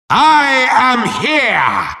I am here!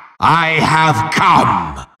 I have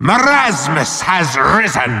come! Merasmus has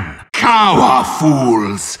risen! Cower,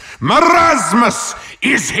 fools! Merasmus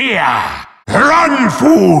is here! Run,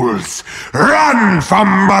 fools! Run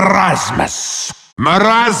from Merasmus!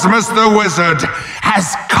 Merasmus the wizard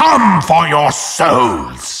has come for your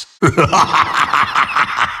souls!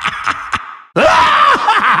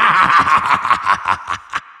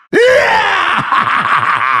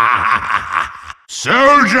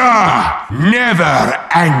 Soldier, never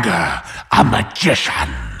anger a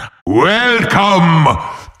magician. Welcome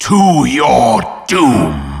to your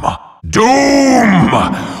doom. Doom!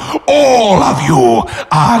 All of you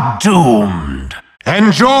are doomed.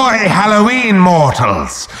 Enjoy Halloween,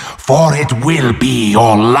 mortals, for it will be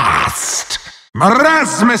your last.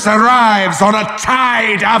 Merasmus arrives on a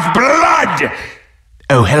tide of blood.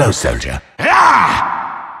 Oh, hello, soldier. Ah!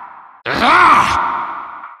 Ah!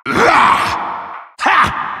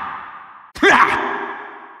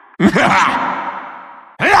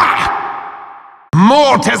 Ah!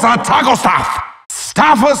 Mortis attacostaf!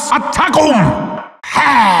 Staffus attacum!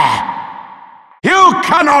 You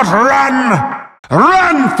cannot run!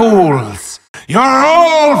 Run, fools! You're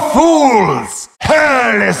all fools!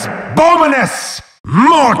 Hell is bominous!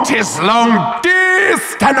 Mortis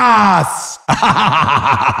longistanas!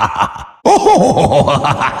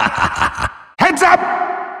 Heads up!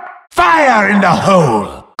 Fire in the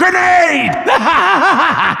hole! Grenade!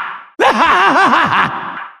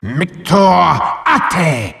 Mictor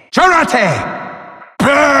ate! Charate!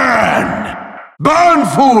 Burn! Burn,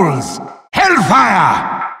 fools!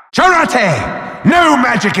 Hellfire! Charate! No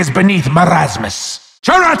magic is beneath Merasmus!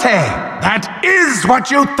 Charate! That is what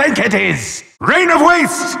you think it is! Rain of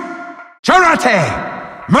waste! Charate!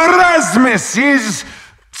 Merasmus is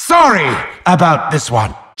sorry about this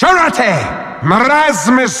one. Charate!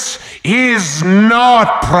 Merasmus is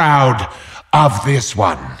not proud of this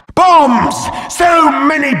one. Bombs! So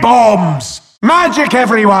many bombs! Magic,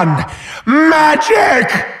 everyone!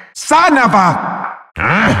 Magic! Son of a...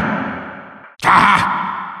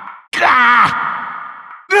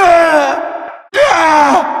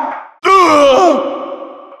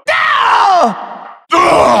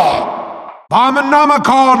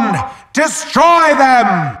 Abominomicon! Destroy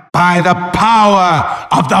them! By the power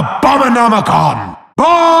of the Abominomicon!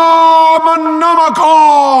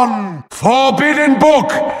 Abominomicon! Forbidden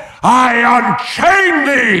book! I unchain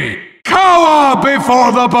thee! Cower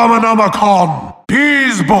before the Abominomicon!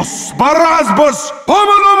 Peasbus, Merasmus,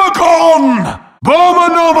 Abominomicon!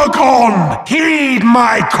 Abominomicon! Heed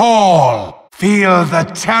my call! Feel the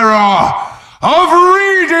terror of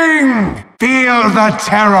reading! Feel the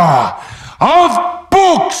terror of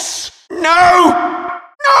books! No!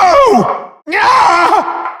 No!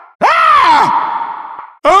 Ah!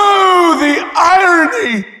 Oh, the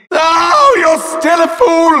irony! Oh, you're still a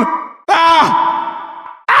fool! Ah!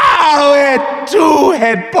 Oh, we're two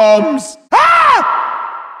head bombs! Ah!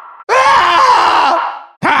 Ah!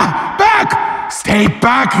 Ah! Back! Stay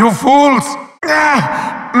back, you fools!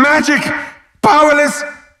 Ah! Magic! Powerless!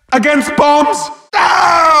 Against bombs!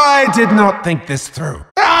 Ah! I did not think this through.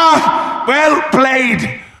 Ah! Well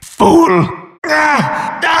played, fool!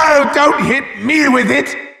 Ah! No, don't hit me with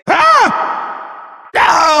it! Ah!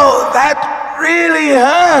 No, that really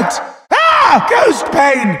hurt! Ah! Ghost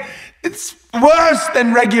pain! It's worse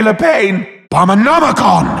than regular pain!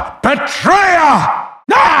 Abominomicon! Betrayer!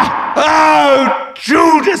 Ah! Oh,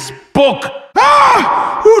 Judas Book!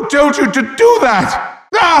 Ah! Who told you to do that?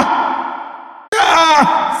 Ah!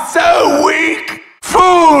 Ah! So weak!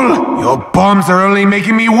 Fool! Your bombs are only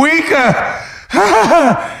making me weaker!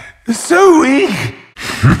 Ah! So weak!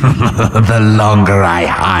 The longer I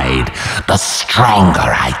hide, the stronger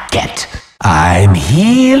I get. I'm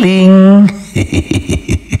healing.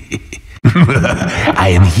 I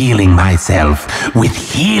am healing myself with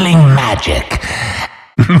healing magic.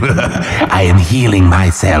 I am healing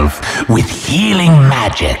myself with healing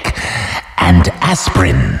magic and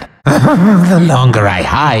aspirin. The longer I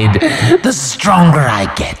hide, the stronger I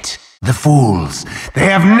get. The fools, they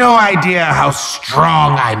have no idea how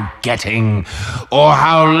strong I'm getting, or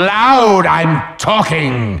how loud I'm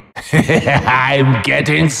talking. I'm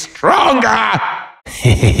getting stronger.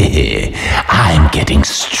 I'm getting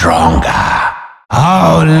stronger.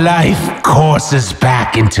 Oh, life courses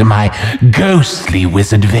back into my ghostly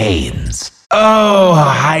wizard veins. Oh,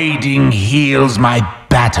 hiding heals my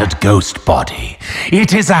battered ghost body.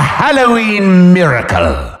 It is a Halloween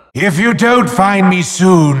miracle. If you don't find me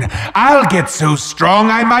soon, I'll get so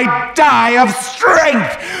strong I might die of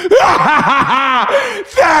strength.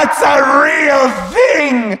 That's a real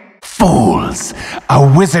thing. Fools! A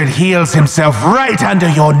wizard heals himself right under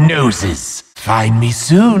your noses. Find me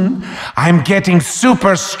soon. I'm getting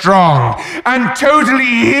super strong and totally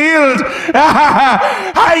healed.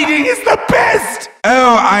 Hiding is the best.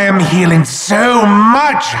 Oh, I am healing so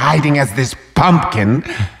much hiding as this pumpkin.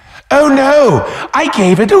 Oh no, I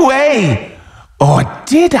gave it away. Or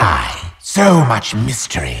did I? So much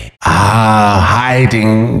mystery.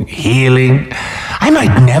 Hiding, healing. I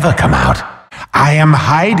might never come out. I am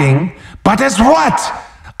hiding, but as what?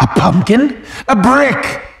 A pumpkin? A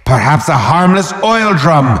brick? Perhaps a harmless oil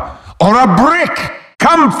drum? Or a brick?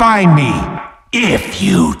 Come find me, if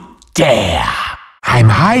you dare. I'm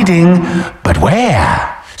hiding, but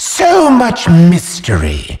where? So much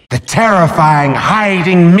mystery. The terrifying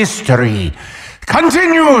hiding mystery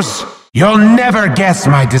continues. You'll never guess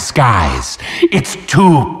my disguise. It's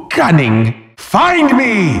too cunning. Find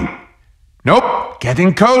me! Nope,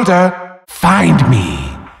 getting colder. Find me.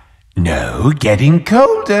 No, getting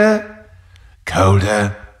colder.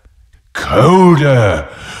 Colder. Colder.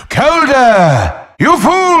 Colder! You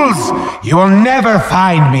fools! You will never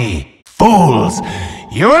find me. Fools!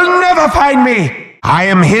 You will never find me! I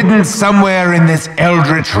am hidden somewhere in this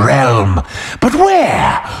eldritch realm. But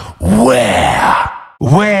where? Where?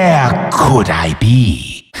 Where could I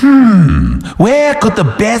be? Where could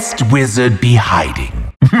the best wizard be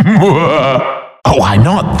hiding? Oh, I'm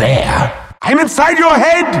not there. I'm inside your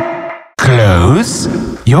head. Close?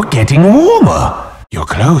 You're getting warmer. You're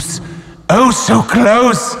close. Oh, so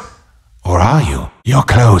close. Or are you? You're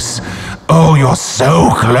close. Oh, you're so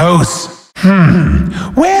close.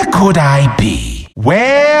 Where could I be?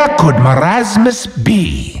 Where could Merasmus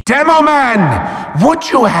be? Demo Man, would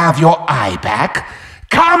you have your eye back?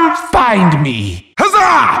 Come find me!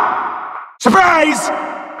 Huzzah! Surprise!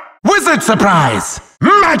 Wizard surprise!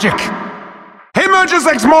 Magic! Emerges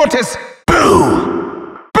ex mortis!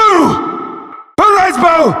 Boo! Boo!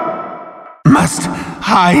 Parasbo! Must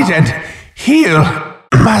hide and heal.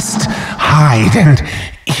 Must hide and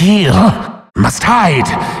heal. Must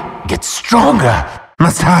hide. Get stronger.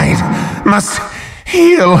 Must hide. Must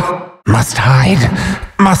heal. Must hide.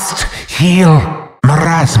 Must heal.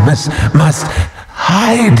 Merasmus must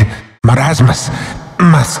hide. Merasmus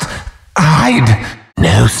must hide.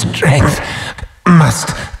 No strength. Must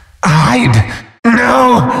hide.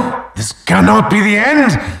 No! This cannot be the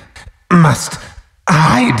end. Must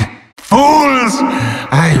hide. Fools!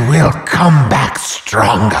 I will come back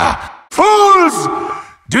stronger. Fools!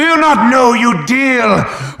 Do you not know you deal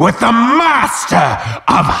with the master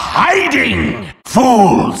of hiding?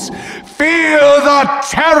 Fools! Feel the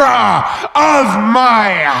terror of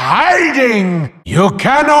my hiding! You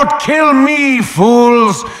cannot kill me,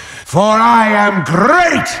 fools, for I am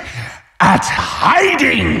great at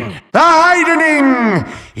hiding! The hiding!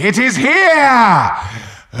 It is here!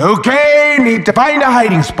 Okay, need to find a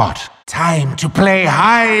hiding spot. Time to play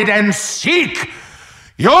hide and seek!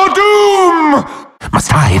 Your doom!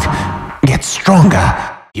 Must hide. Get stronger.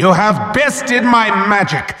 You have bested my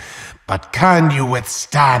magic. But can you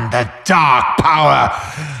withstand the dark power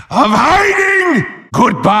of hiding?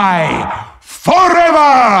 Goodbye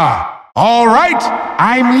forever! All right,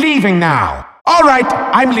 I'm leaving now. All right,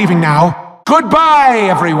 I'm leaving now. Goodbye,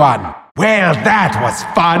 everyone. Well, that was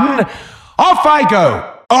fun. Off I go.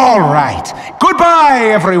 All right.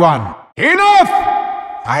 Goodbye, everyone. Enough!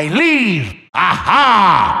 I leave.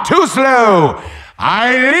 Aha! Too slow.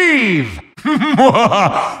 I leave.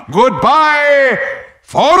 Goodbye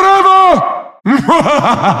forever.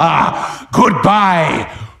 Goodbye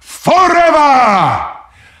forever.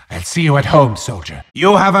 I'll see you at home, soldier.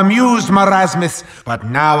 You have amused Merasmus, but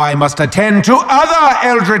now I must attend to other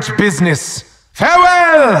eldritch business.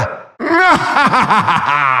 Farewell!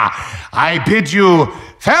 I bid you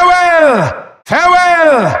farewell!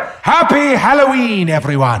 Farewell! Happy Halloween,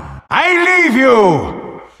 everyone! I leave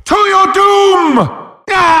you to your doom!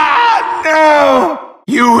 Ah, no!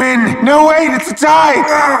 You win! No, wait, it's a tie!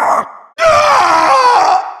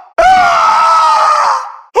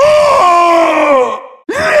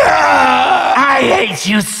 I hate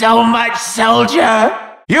you so much, soldier!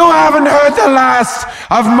 You haven't heard the last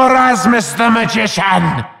of Merasmus the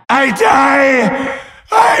Magician! I die!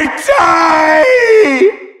 I die!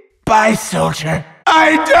 Bye, soldier.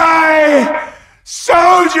 I die!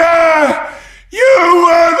 Soldier! You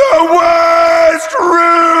were the worst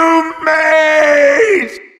roommate!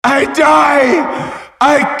 I die!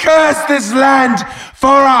 I curse this land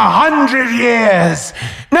for 100 years!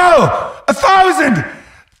 No! 1,000!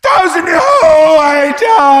 1,000! Oh, I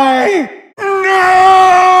die! No!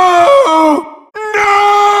 No!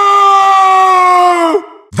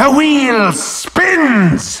 The wheel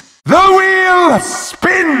spins! The wheel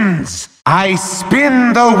spins!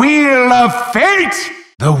 the wheel of fate!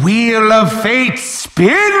 The wheel of fate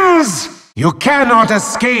spins! You cannot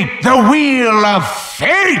escape the wheel of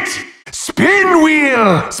fate! Spin,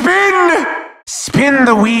 wheel! Spin! Spin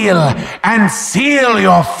the wheel and seal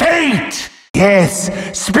your fate! Yes,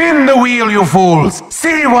 spin the wheel, you fools!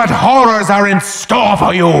 See what horrors are in store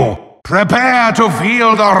for you! Prepare to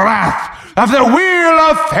feel the wrath of the wheel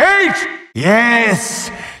of fate! Yes,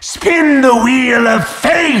 spin the wheel of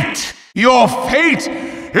fate! Your fate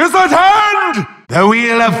is at hand! The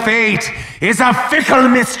wheel of fate is a fickle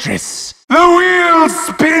mistress! The wheel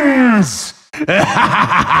spins!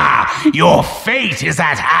 Your fate is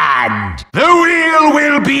at hand! The wheel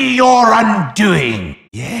will be your undoing!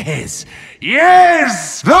 Yes!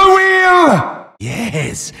 Yes! The wheel!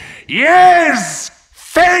 Yes! Yes!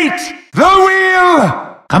 Fate! The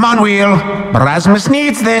wheel! Come on, wheel! Merasmus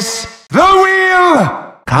needs this! The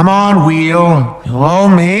wheel! Come on, wheel! You owe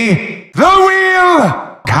me! The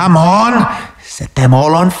wheel! Come on! Set them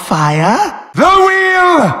all on fire! The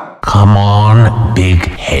wheel! Come on, big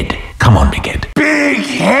head! Come on, big head! Big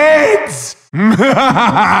heads!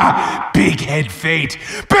 Big head fate!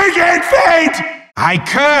 Big head fate! I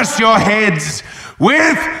curse your heads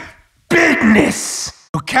with bigness!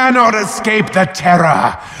 You cannot escape the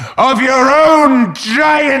terror of your own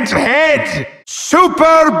giant head!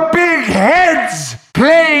 Super big heads!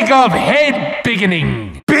 Plague of head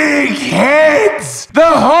beginning! Big heads! The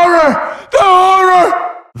horror! The horror!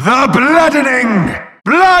 The bloodening!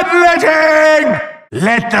 Bloodletting!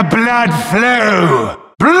 Let the blood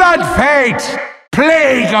flow! Blood fate!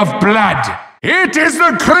 Plague of blood! It is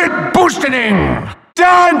the crit boostening!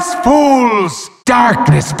 Dance, fools!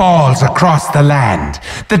 Darkness falls across the land.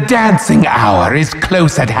 The dancing hour is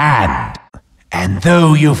close at hand. And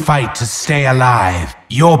though you fight to stay alive,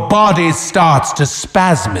 your body starts to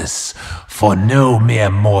spasmus, for no mere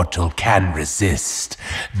mortal can resist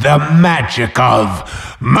the magic of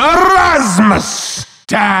Merasmus!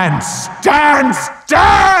 Dance, dance,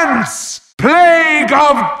 dance! Plague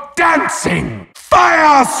of dancing!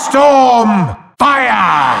 Firestorm!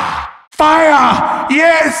 Fire! Fire!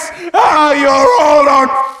 Yes! Ah, you're all on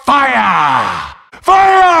fire!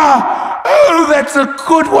 Fire! Oh, that's a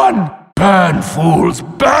good one! Burn, fools,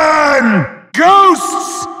 burn!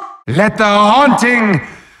 Ghosts! Let the haunting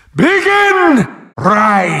begin!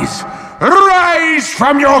 Rise! Rise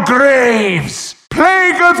from your graves!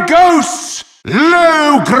 Plague of ghosts!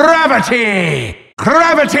 Low gravity!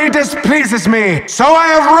 Gravity displeases me, so I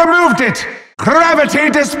have removed it!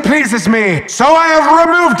 Gravity displeases me, so I have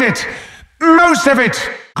removed it! Most of it!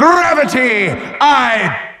 Gravity!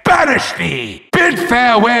 I banish thee! Bid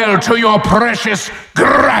farewell to your precious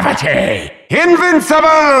gravity!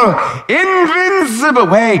 Invincible! Invincible!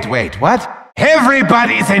 Wait, what?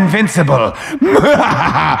 Everybody's invincible!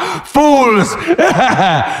 Fools!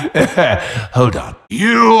 Hold on.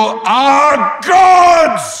 You are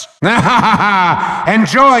gods!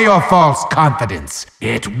 Enjoy your false confidence.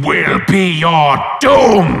 It will be your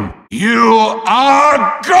doom! You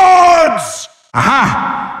are gods!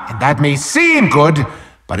 Aha! And that may seem good,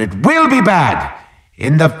 but it will be bad.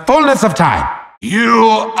 In the fullness of time.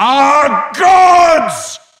 You are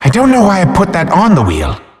gods! I don't know why I put that on the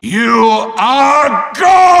wheel. You are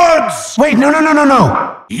gods! Wait, no.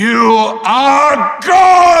 You are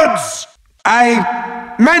gods!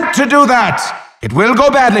 I meant to do that. It will go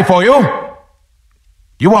badly for you.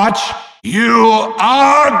 You watch. You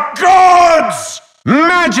are gods!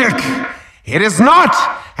 Magic! It is not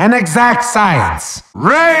an exact science.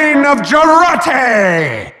 Reign of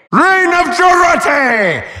Jarate! Reign of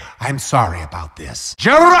Jarate! I'm sorry about this.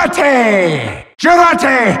 Jarate!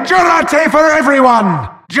 Jarate! Jarate for everyone!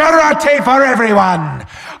 Jarate for everyone!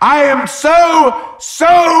 I am so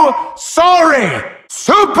sorry!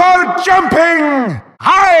 Super jumping!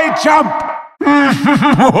 High jump!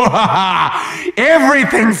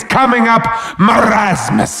 Everything's coming up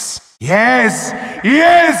Merasmus!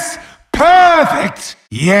 Yes! Perfect!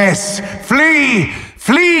 Yes!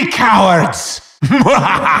 Flee, cowards!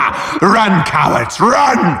 Run, cowards,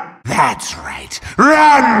 run! That's right.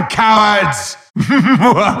 Run, cowards!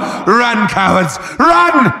 Run, cowards,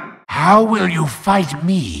 run! How will you fight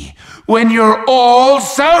me when you're all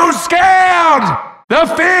so scared? The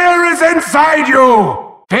fear is inside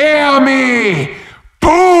you! Fear me!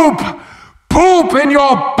 Poop in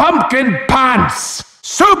your pumpkin pants!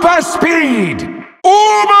 Super speed!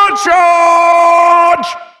 Uber charge!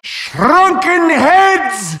 Shrunken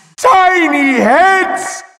heads! Tiny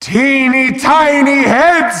heads! Teeny tiny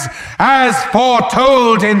heads, as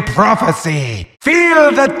foretold in prophecy.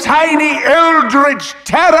 Feel the tiny eldritch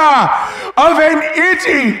terror of an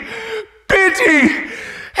itty bitty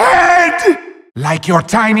head. Like your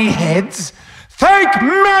tiny heads? Thank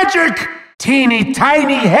magic, teeny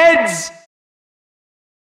tiny heads!